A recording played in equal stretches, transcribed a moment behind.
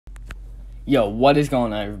Yo, what is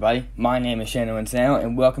going on, everybody? My name is Shannon Insano,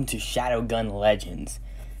 and welcome to Shadowgun Legends.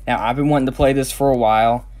 Now, I've been wanting to play this for a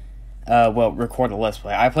while. Record a Let's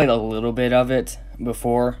Play. I played a little bit of it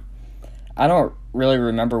before. I don't really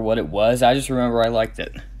remember what it was. I just remember I liked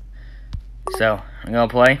it. So, I'm gonna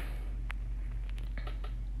play.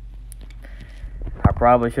 I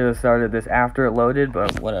probably should have started this after it loaded,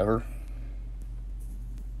 but whatever.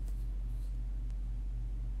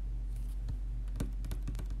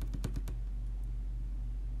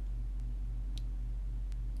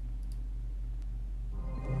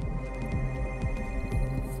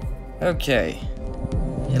 Okay,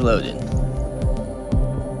 it loaded.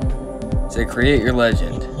 So create your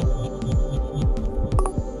legend.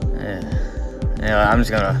 I'm just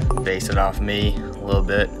gonna base it off me a little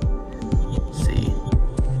bit. Let's see.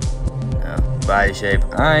 Body shape.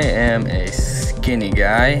 I am a skinny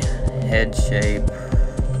guy. Head shape.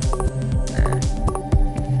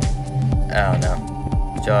 I don't know.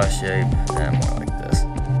 Jaw shape. More like this.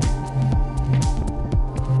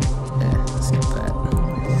 Skip that.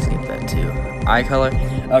 Skip that too. Eye color.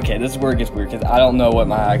 Okay, this is where it gets weird because I don't know what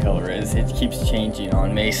my eye color is. It keeps changing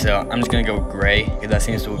on me, so I'm just gonna go gray because that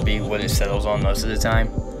seems to be what it settles on most of the time.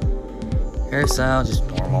 Hairstyle, just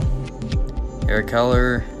normal. Hair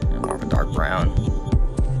color, more of a dark brown.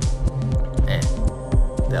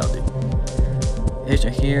 That'll do. Age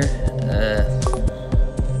right here.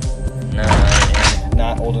 No, I'm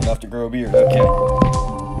not old enough to grow a beard. Okay.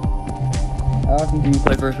 How often do you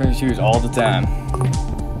play first-person shooters? All the time.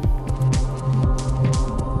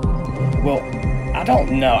 Well, I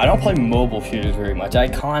don't know. I don't play mobile shooters very much. I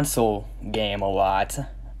console game a lot.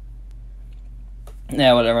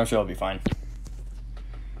 Yeah, whatever. I'm sure I'll be fine.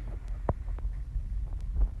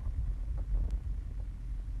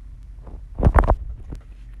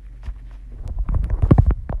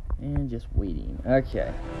 And just waiting.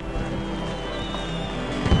 Okay.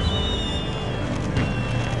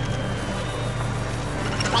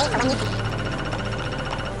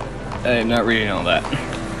 I'm not reading all that.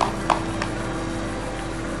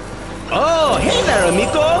 Oh, hey there,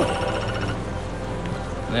 amigo!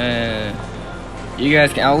 You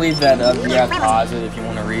guys can, I'll leave that up. You guys pause it if you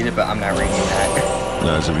want to read it, but I'm not reading that.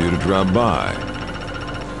 Nice of you to drop by.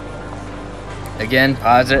 Again,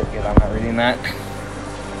 pause it, because I'm not reading that.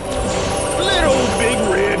 Let old Big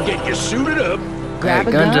Red get you suited up. Grab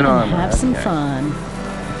a guns gun and and armor. have some Okay. fun.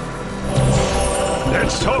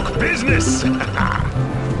 Let's talk business.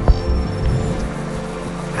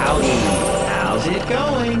 Howdy. How's it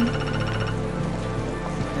going?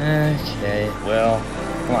 Okay, well,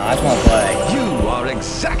 come on, I just want to play. You are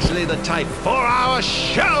exactly the type for our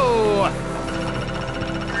show.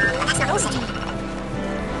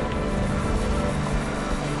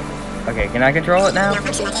 Okay, can I control it now?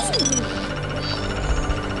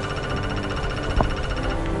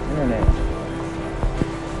 Internet.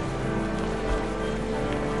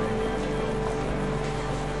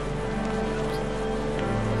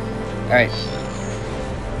 Alright.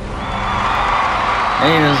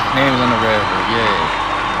 Name's on the river, yay.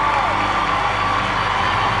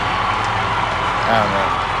 I don't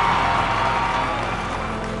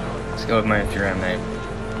know. Let's go with my Instagram name.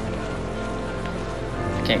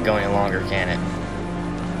 I can't go any longer, can it?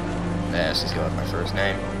 Yeah, let's just go with my first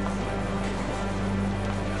name.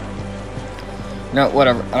 No,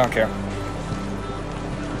 whatever, I don't care.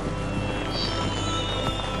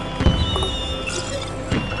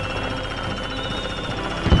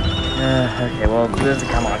 Okay, well,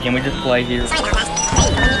 come on, can we just play here? Alright,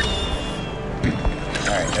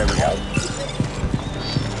 there we go.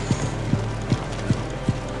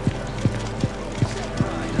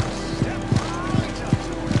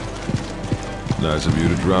 Nice of you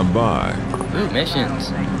to drop by. Ooh, missions.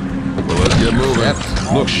 Well, let's get moving. Yep.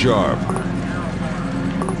 Look sharp.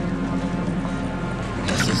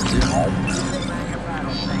 Let's just do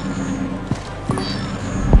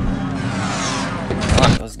Come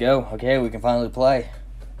on, let's go. Okay, we can finally play.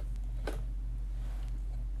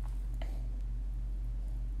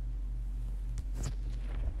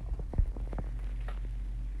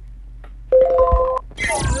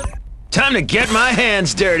 Time to get my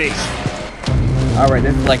hands dirty. Alright,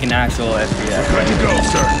 this is like an actual FPS. Good to go,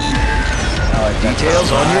 sir.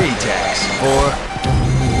 Details on your e-tags. 4,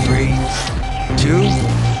 3, 2,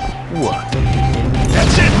 1.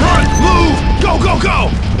 That's it. Run. Move. Go, go, go.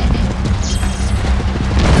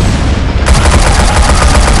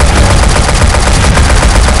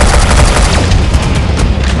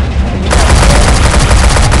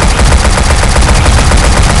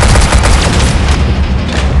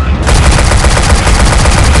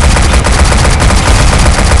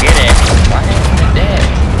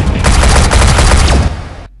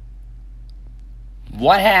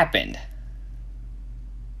 What happened?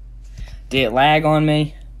 Did it lag on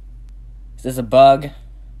me? Is this a bug?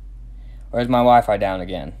 Or is my Wi-Fi down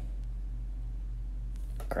again?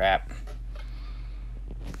 Crap.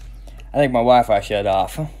 I think my Wi-Fi shut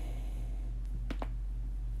off.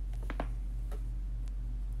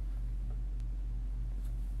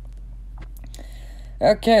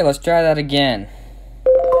 Okay, let's try that again.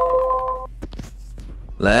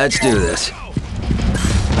 Let's do this.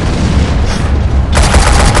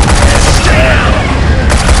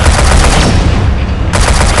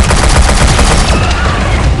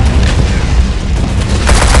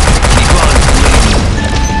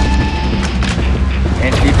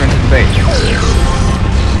 And deeper into the base.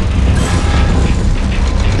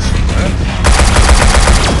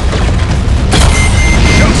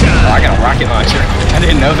 Oh, I got a rocket launcher. I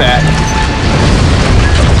didn't know that.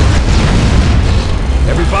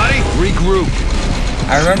 Everybody, regroup.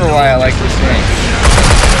 I remember why I like this thing.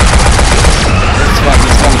 This is fun. This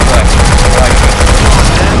is fun to play. I like this.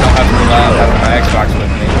 I don't have to rely on having my Xbox with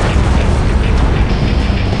me.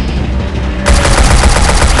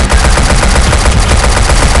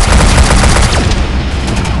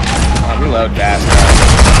 Reload fast.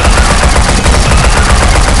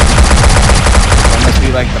 That must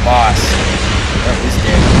be like the boss. Oh, this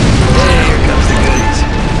dude. Here comes the goodies.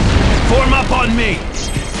 Form up on me.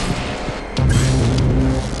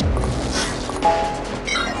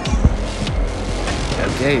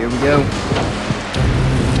 Okay, here we go.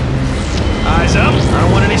 Eyes up. I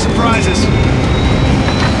don't want any surprises.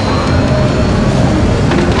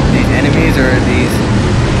 These enemies or these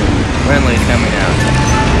friendlies coming out?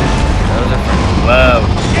 Those are from... Whoa.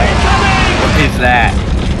 What is that?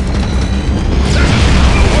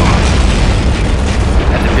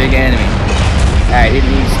 That's a big enemy. Alright, it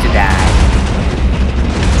needs to die.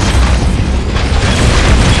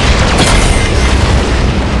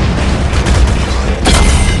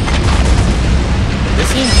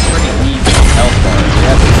 This seems pretty easy health bar.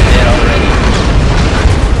 Yeah, he's dead already.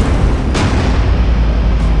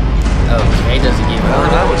 Okay, doesn't give Well,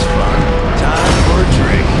 up. that was fun. Time for a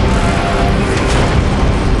drink.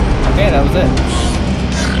 Okay, that was it.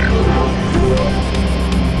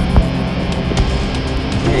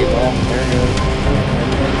 Okay, well, there it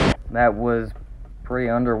goes. That was pretty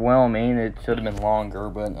underwhelming. It should have been longer,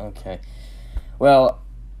 but okay. Well,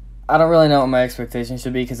 I don't really know what my expectations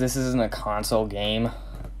should be because this isn't a console game.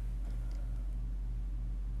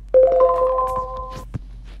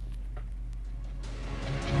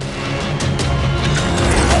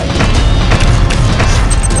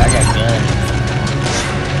 I got guns.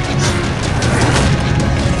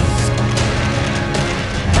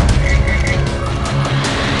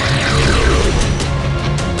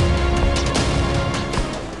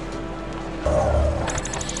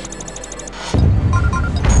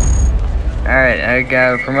 Alright, I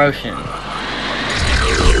got a promotion.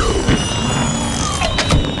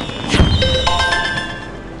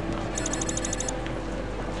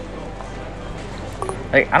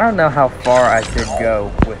 Like, I don't know how far I should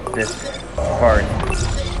go with this part.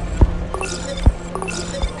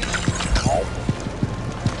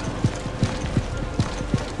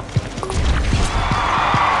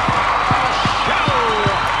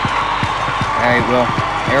 Alright, well,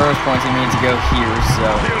 arrow's pointing me to go here, so...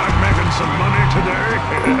 Feel like making some money today?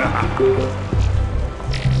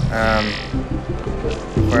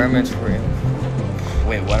 Requirements for...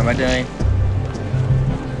 Wait, what am I doing?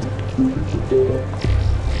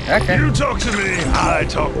 Okay. You talk to me, I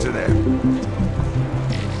talk to them.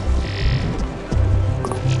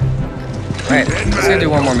 Alright, let's go do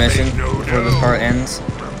one more mission before this part ends.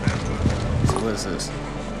 So what is this?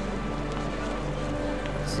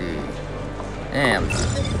 Let's see. Damn.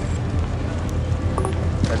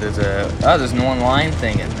 There's a... Oh, there's an online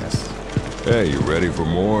thing in this. Hey, you ready for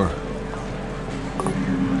more?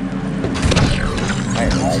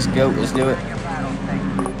 Alright, let's just go. Let's do it.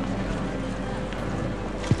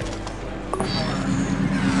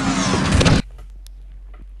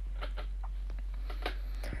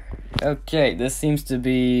 Okay, this seems to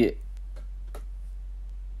be...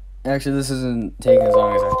 Actually, this isn't taking as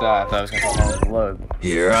long as I thought. I thought it was going to take long to load.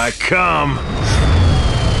 Here I come.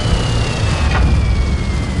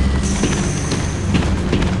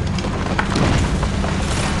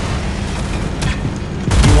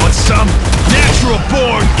 You want some? Natural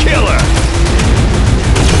born killer!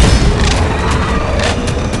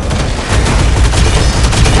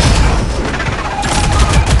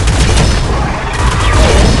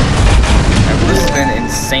 This has been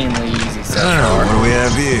insanely easy so far. What do we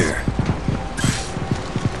have here?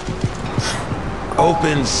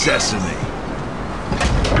 Open sesame.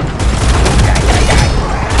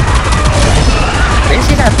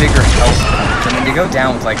 least you got bigger health points. I mean, they go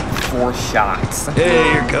down with like 4 shots. Hey,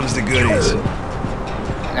 here comes the goodies.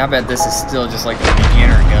 And I bet this is still just like a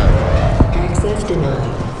beginner gun. Access denied.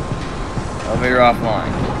 Elevator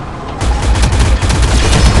offline.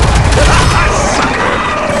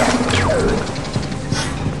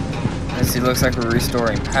 Let's see, looks like we're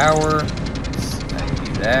restoring power. Let's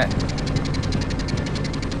do that.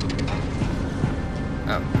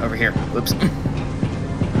 Oh, over here. Whoops.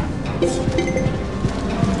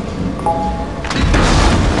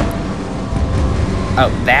 Oh,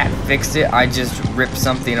 that fixed it. I just ripped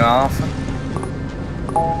something off.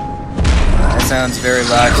 That sounds very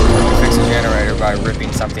logical. You fix a generator by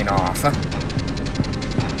ripping something off.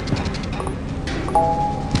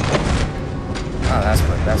 Oh, that's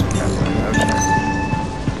what that was. Okay.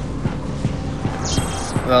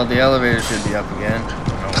 Well, the elevator should be up again.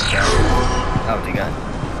 Oh, the gun.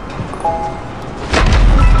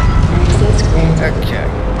 Okay.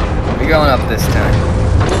 We're going up this time.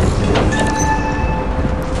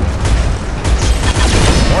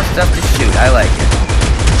 More stuff to shoot. I like it.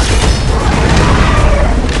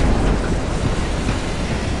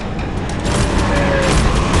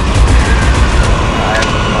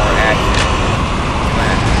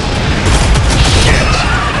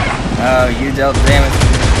 Oh, you dealt damage. I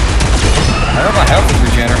don't know if my health is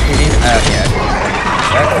regenerating. Yeah.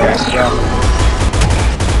 That's well.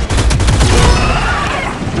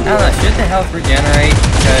 I don't know, should the health regenerate?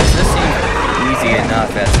 Because this seems easy enough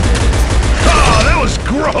as it is. Oh, that was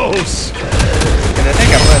gross! And I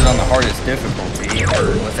think I put it on the hardest difficulty.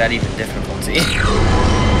 Or was that even difficulty?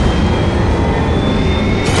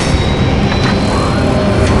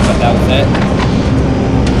 But that was it.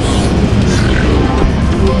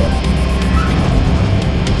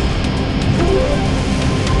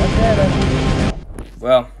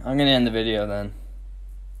 Well, I'm gonna end the video then.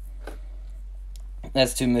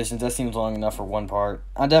 That's 2 missions. That seems long enough for one part.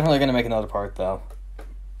 I'm definitely gonna make another part though.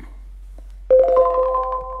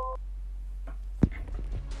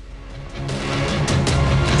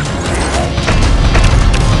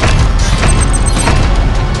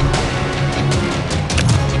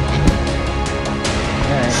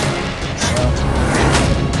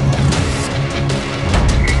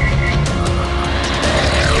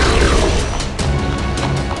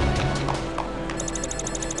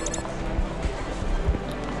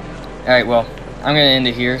 Alright, well, I'm going to end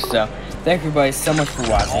it here, so thank everybody so much for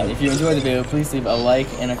watching. If you enjoyed the video, please leave a like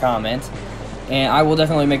and a comment. And I will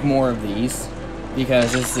definitely make more of these,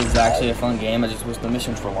 because this is actually a fun game. I just wish the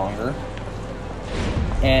missions were longer.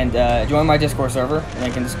 And join my Discord server,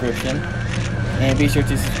 link in the description. And be sure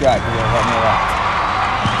to subscribe, because it'll help me a lot.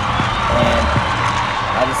 And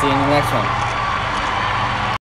I'll just see you in the next one.